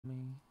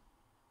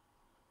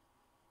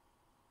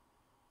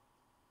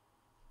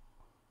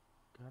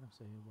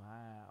Say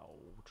wow.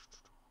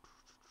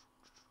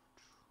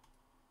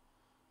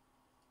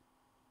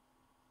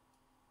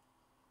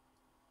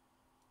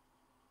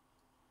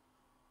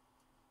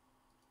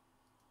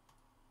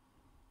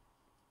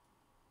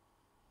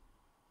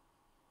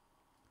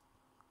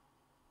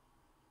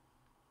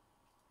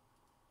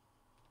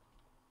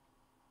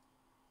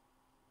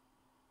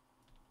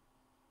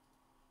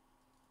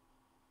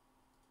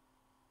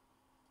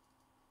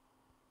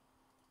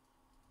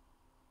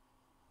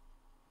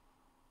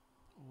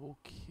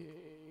 Okay.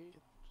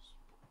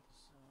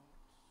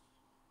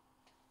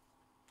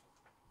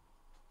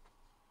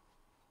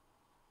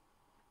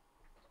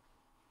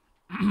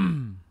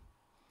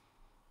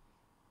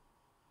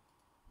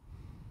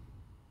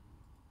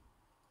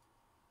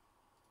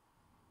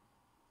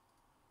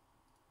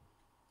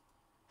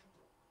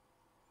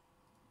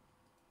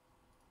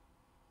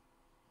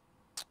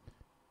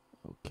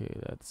 Okay,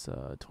 that's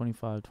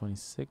 25,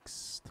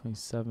 26,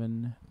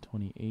 27,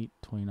 28,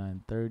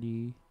 29,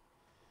 30.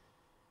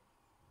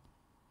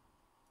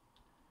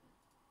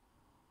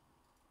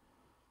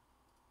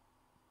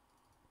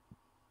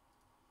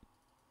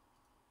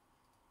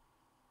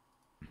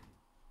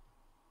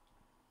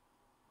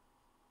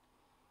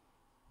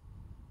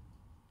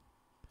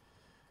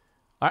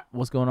 All right,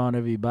 what's going on,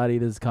 everybody?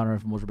 This is Connor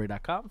from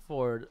Mojobreak.com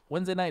for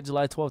Wednesday night,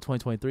 July 12th,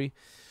 2023.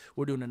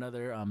 We're doing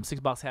another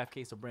 6-box half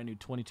case of brand new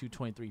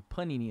 22-23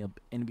 Panini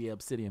NBA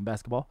Obsidian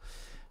basketball.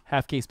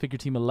 Half case, pick your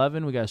team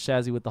 11. We got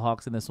Shazzy with the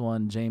Hawks in this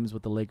one, James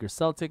with the Lakers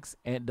Celtics,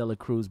 Ant Dela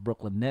Cruz,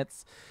 Brooklyn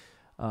Nets,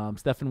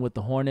 Stefan with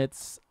the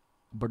Hornets,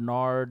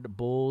 Bernard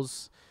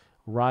Bulls,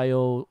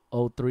 Ryo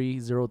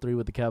 0303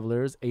 with the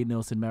Cavaliers, A.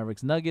 Nilsson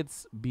Mavericks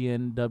Nuggets,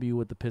 BNW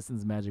with the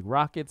Pistons Magic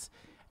Rockets,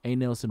 A.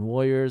 Nilsson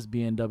Warriors,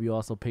 BNW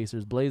also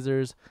Pacers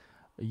Blazers,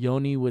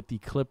 Yoni with the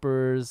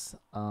Clippers,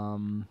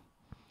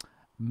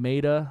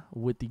 Maida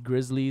with the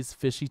Grizzlies,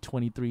 Fishy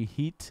 23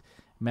 Heat,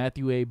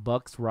 Matthew A.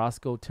 Bucks,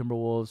 Roscoe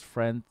Timberwolves,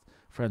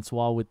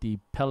 Francois with the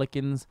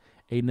Pelicans,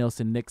 A.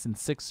 Nilsson Knicks and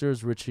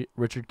Sixers,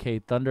 Richard K.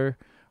 Thunder,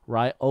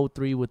 Rye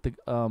 03 with the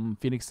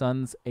Phoenix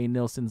Suns, A.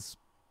 Nilsson's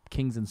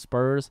Kings and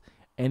Spurs,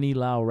 Any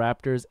Lau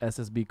Raptors,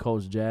 SSB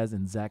Coast Jazz,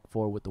 and Zach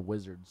 4 with the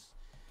Wizards.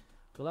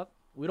 Good luck.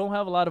 We don't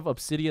have a lot of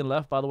Obsidian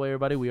left, by the way,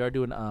 everybody. We are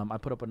doing, I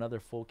put up another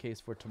full case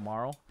for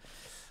tomorrow.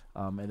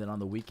 And then on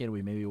the weekend,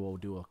 maybe we'll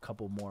do a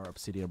couple more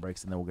Obsidian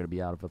breaks, and then we're going to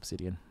be out of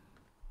Obsidian.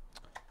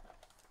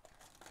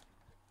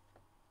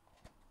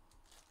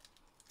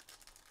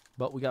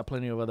 But we got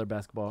plenty of other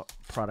basketball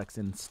products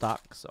in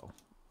stock, so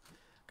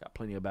got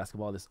plenty of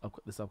basketball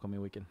this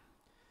upcoming weekend.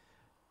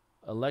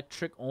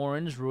 Electric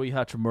Orange, Rui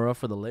Hachimura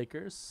for the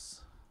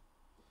Lakers.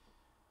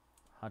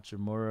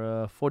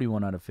 Hachimura,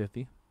 41 out of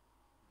 50.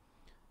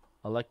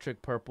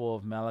 Electric Purple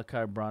of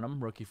Malachi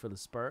Branham, rookie for the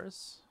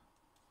Spurs.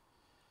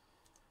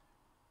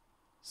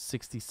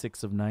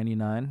 66 of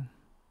 99.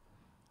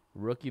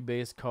 Rookie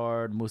base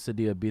card, Musa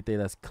Diabite,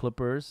 that's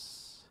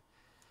Clippers.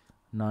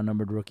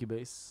 Non-numbered rookie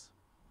base.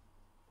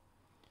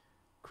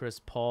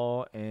 Chris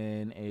Paul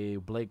and a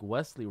Blake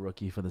Wesley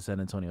rookie for the San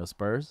Antonio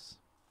Spurs.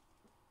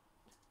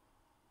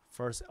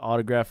 First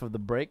autograph of the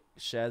break,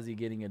 Shazzy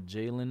getting a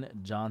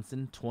Jalen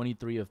Johnson,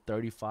 23 of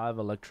 35,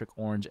 Electric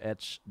Orange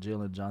Etch,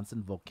 Jalen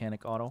Johnson,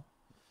 Volcanic Auto.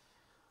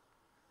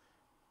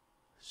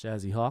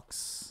 Shazzy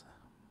Hawks.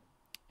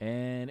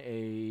 And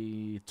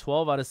a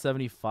 12 out of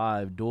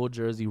 75, dual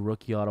jersey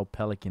rookie auto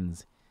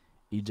Pelicans,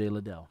 E.J.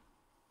 Liddell.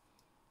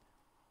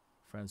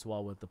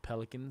 Francois with the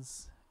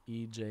Pelicans,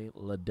 E.J.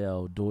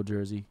 Liddell, dual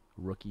jersey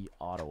rookie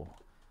auto.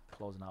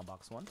 Closing out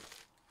box one.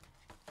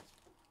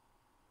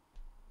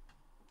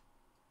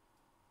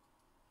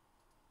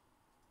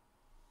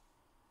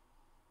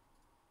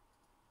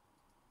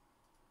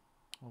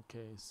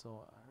 Okay, so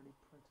I already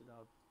printed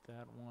out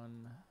that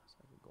one, so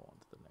I can go on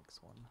to the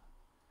next one.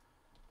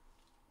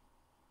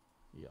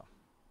 Yeah.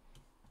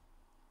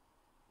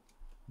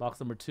 Box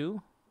number 2.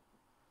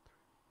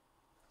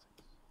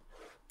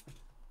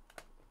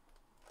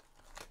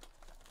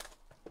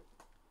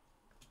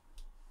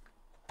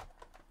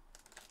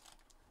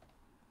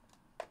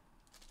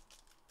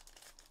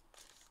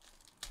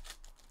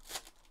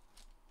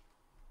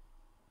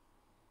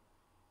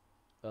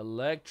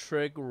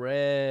 Electric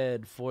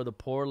Red for the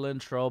Portland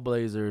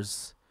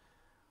Trailblazers.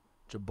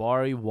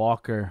 Jabari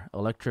Walker,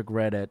 Electric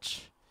Red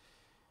Etch.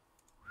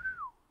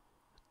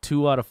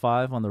 2 out of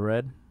 5 on the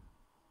red.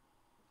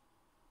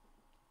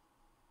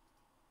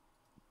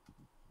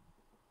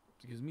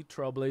 Excuse me,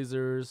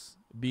 Trailblazers,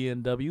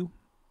 BNW.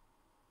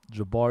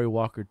 Jabari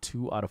Walker,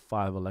 2 out of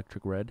 5,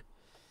 Electric Red.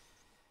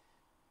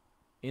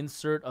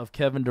 Insert of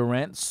Kevin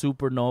Durant,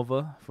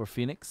 Supernova for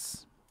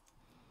Phoenix.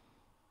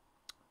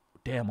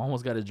 Damn,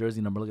 almost got his jersey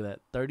number. Look at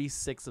that.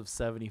 36 of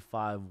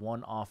 75.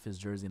 1 off his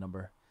jersey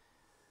number.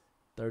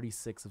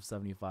 36 of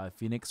 75.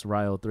 Phoenix,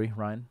 Ryo 3.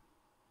 Ryan.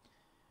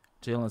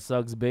 Jalen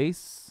Suggs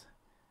base.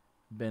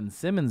 Ben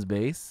Simmons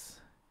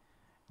base.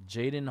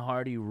 Jaden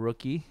Hardy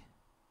rookie.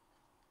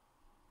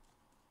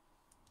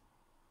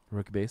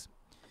 Rookie base.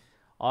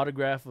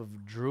 Autograph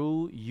of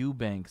Drew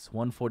Eubanks.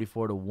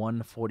 144 to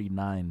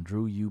 149.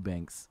 Drew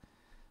Eubanks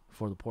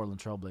for the Portland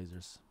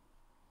Trailblazers.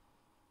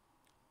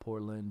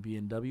 Portland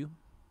B&W.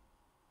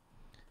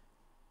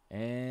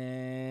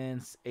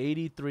 And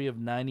 83 of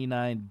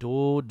 99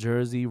 dual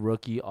jersey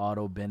rookie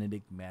auto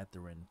Benedict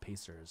Mathurin,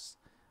 Pacers.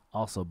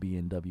 Also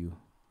B&W.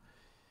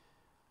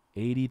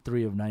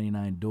 83 of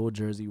 99 dual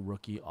jersey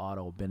rookie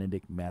auto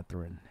Benedict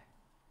Mathurin,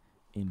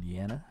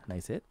 Indiana.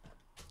 Nice hit.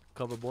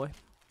 Cover boy.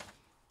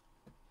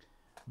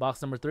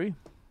 Box number 3.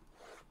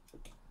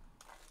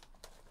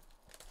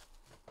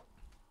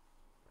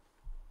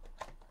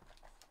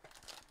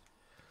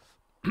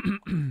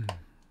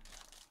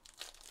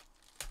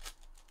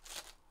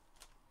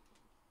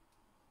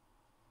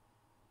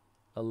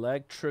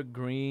 Electric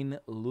green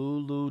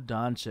Lulu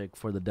Doncic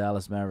for the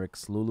Dallas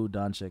Mavericks. Lulu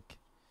Doncic.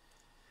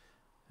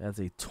 That's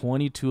a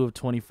 22 of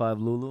 25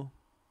 Lulu.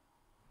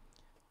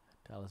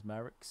 Dallas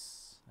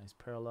Mavericks. Nice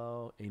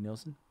parallel. A.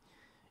 Nielsen.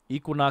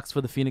 Equinox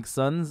for the Phoenix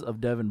Suns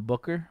of Devin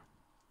Booker.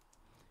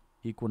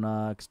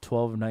 Equinox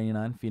 12 of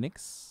 99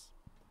 Phoenix.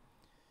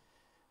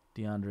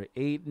 DeAndre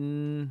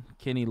Ayton.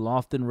 Kenny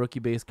Lofton rookie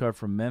base card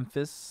from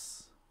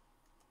Memphis.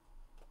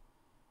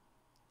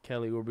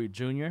 Kelly Oubre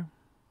Jr.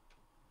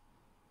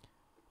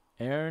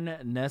 Aaron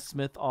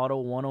Nesmith auto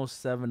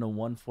 107 to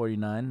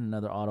 149.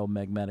 Another auto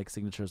magmatic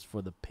signatures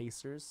for the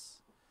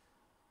Pacers.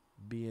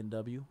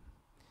 B&W.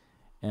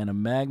 And a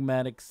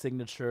magmatic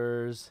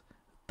signatures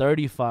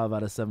 35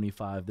 out of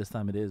 75. This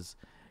time it is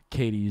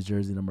Katie's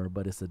jersey number,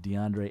 but it's a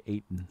DeAndre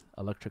Ayton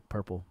electric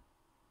purple.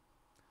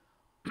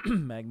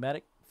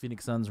 Magmatic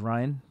Phoenix Suns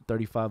Ryan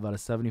 35 out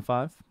of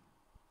 75.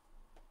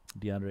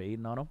 DeAndre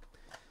Ayton auto.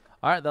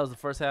 All right, that was the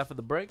first half of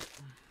the break.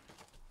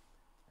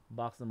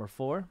 Box number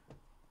 4.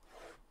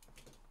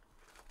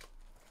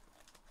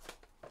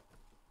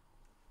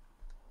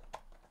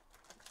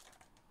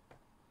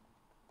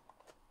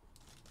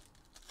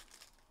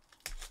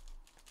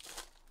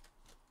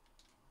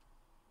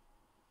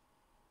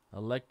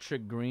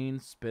 Electric green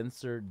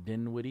Spencer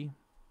Dinwiddie.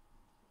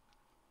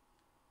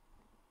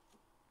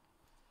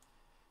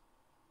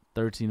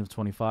 13 of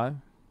 25.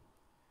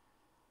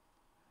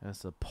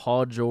 That's a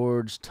Paul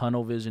George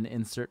tunnel vision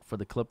insert for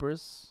the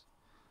Clippers.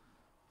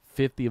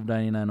 50 of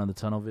 99 on the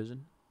tunnel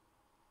vision.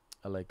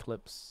 LA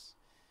Clips.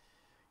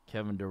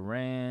 Kevin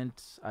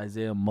Durant.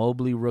 Isaiah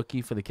Mobley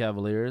rookie for the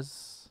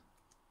Cavaliers.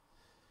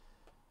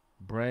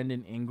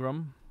 Brandon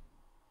Ingram.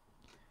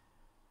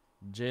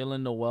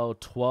 Jalen Noel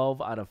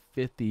 12 out of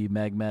 50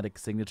 magmatic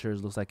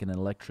signatures. Looks like an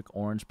electric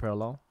orange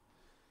parallel.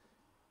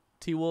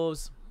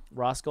 T-Wolves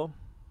Roscoe.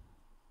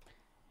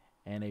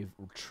 And a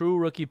true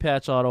rookie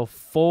patch auto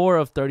 4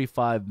 of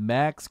 35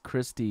 Max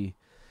Christie,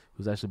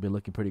 who's actually been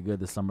looking pretty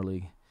good this summer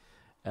league.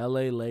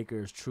 LA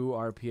Lakers true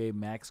RPA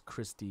Max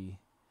Christie.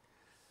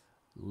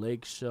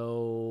 Lake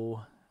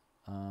Show.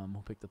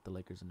 Who picked up the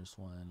Lakers in this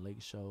one?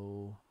 Lake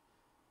Show.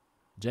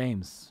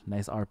 James.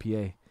 Nice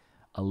RPA.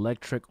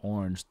 Electric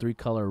orange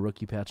 3-color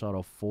rookie patch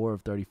auto 4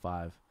 of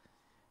 35.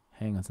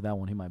 Hang on to that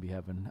one. He might be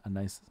having a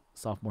nice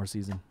sophomore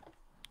season.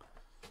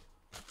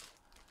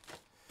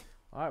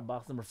 All right,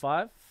 box number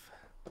 5.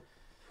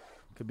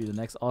 Could be the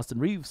next Austin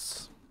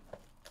Reeves.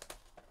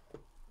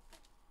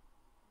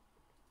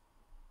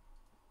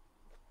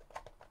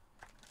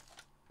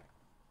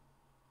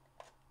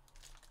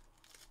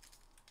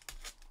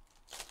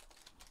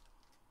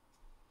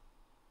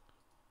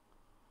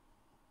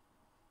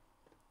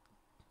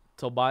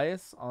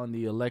 Tobias on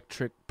the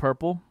electric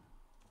purple.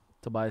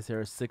 Tobias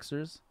Harris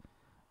Sixers.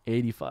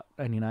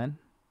 85.99.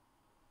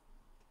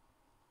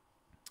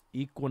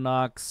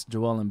 Equinox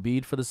Joel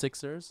Embiid for the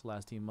Sixers.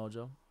 Last team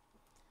mojo.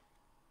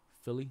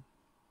 Philly.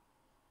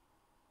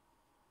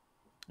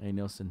 A.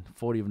 Nielsen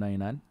 40 of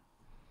 99.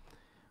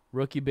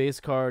 Rookie base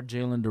card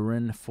Jalen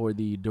Duren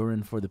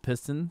for the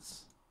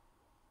Pistons.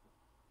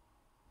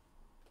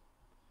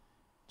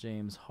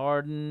 James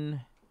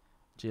Harden.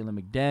 Jalen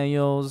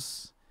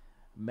McDaniels.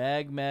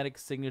 Magmatic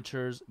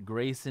signatures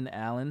Grayson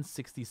Allen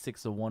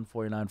 66 of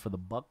 149 for the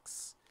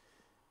Bucks.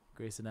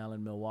 Grayson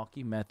Allen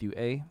Milwaukee. Matthew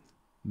A.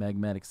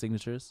 Magmatic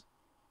signatures.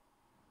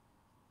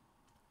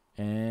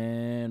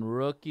 And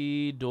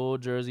rookie dual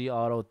jersey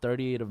auto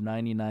 38 of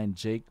 99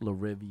 Jake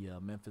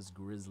LaRivia, Memphis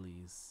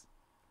Grizzlies.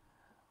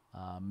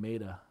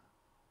 Meta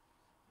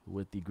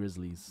with the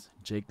Grizzlies.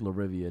 Jake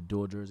LaRivia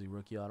dual jersey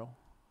rookie auto.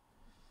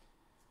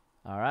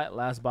 All right,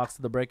 last box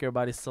of the break.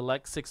 Everybody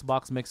select.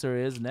 6-box mixer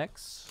is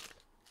next.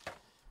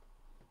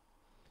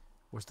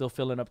 We're still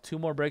filling up 2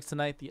 more breaks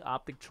tonight. The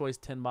Optic Choice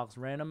 10-box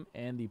random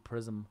and the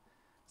Prism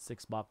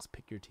 6-box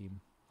pick your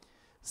team.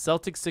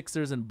 Celtics,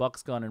 Sixers, and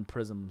Bucks gone in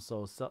Prism.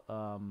 So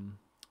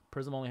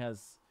Prism only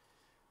has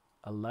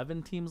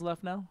 11 teams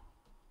left now.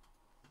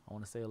 I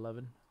want to say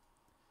 11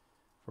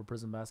 for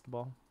Prism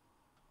basketball.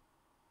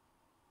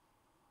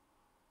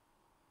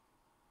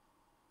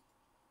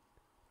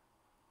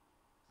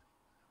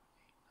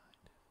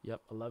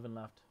 Yep, 11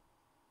 left.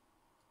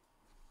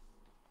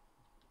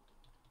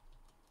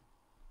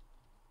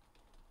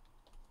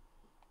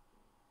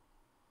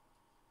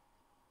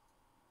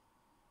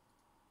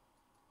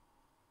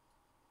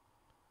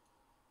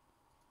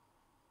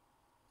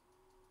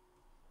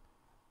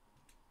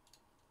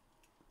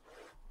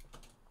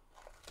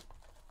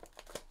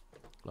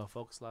 Go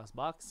focus last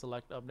box.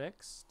 Select up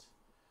next.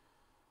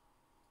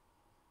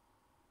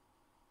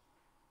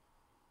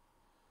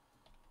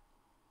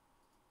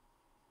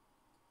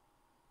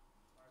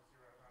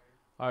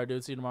 All right,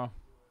 dude. See you tomorrow.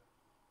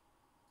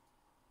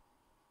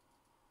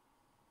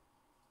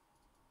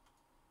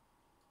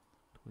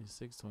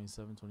 $26,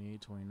 $27,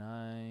 $28,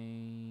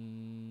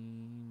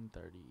 $29,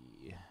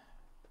 $30.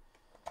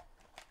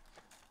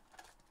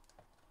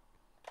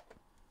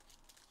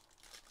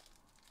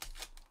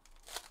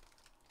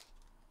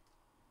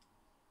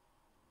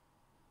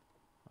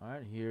 All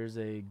right, here's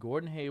a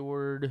Gordon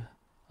Hayward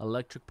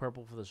electric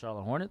purple for the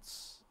Charlotte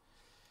Hornets.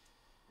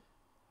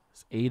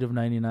 It's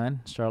 8/99,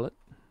 Charlotte.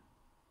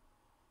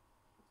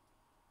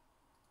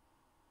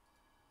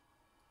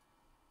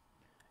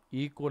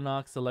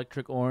 Equinox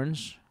electric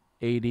orange,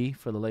 80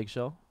 for the Lake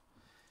Show.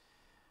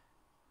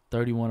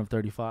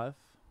 31/35,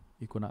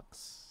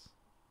 Equinox.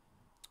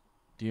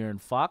 De'Aaron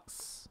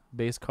Fox,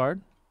 base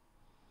card.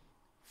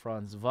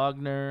 Franz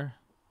Wagner,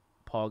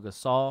 Paul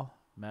Gasol,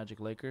 Magic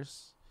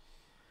Lakers.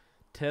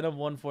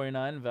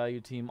 10/149, value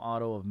team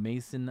auto of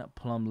Mason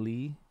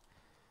Plumlee.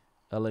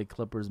 LA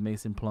Clippers,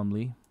 Mason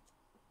Plumlee.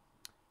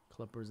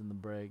 Clippers in the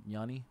break,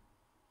 Yanni.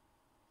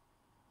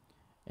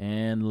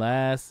 And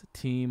last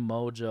team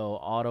mojo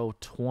auto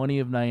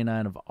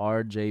 20/99 of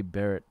RJ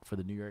Barrett for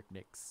the New York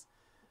Knicks.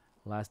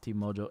 Last team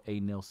mojo A.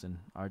 Nilsson,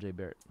 RJ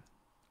Barrett.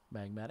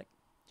 Magmatic.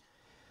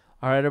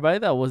 All right, everybody,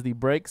 that was the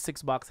break.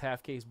 6-box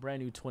half case,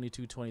 brand new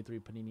 22-23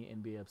 Panini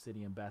NBA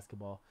Obsidian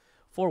basketball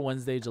for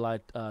Wednesday, July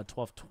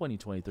 12th,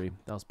 2023.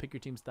 That was Pick Your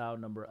Team Style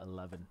number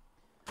 11.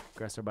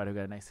 Congrats, everybody who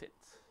got a nice hit.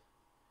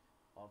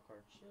 All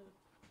card chip.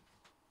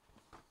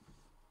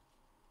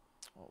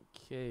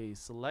 Okay,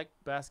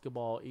 select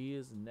basketball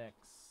is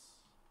next.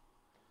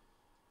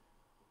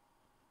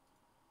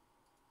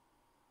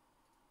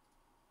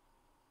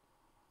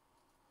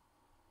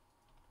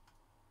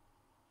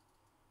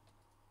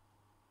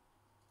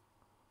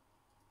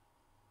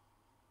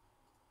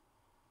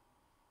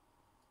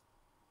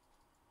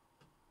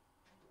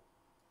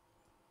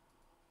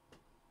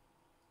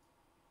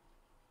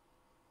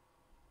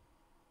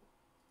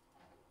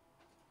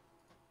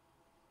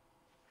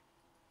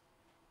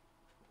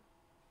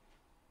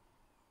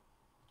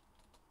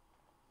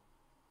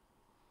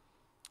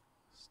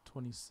 It's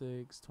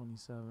 26,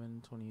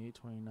 27, 28,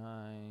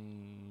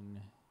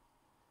 29,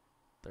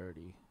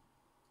 30.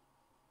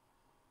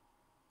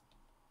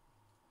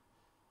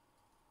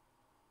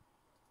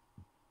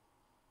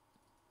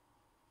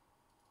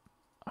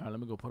 All right, let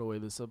me go put away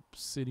this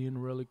Obsidian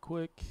really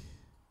quick.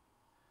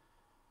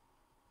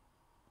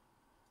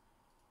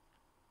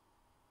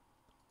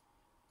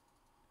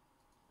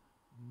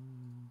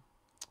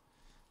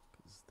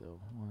 Still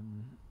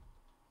one.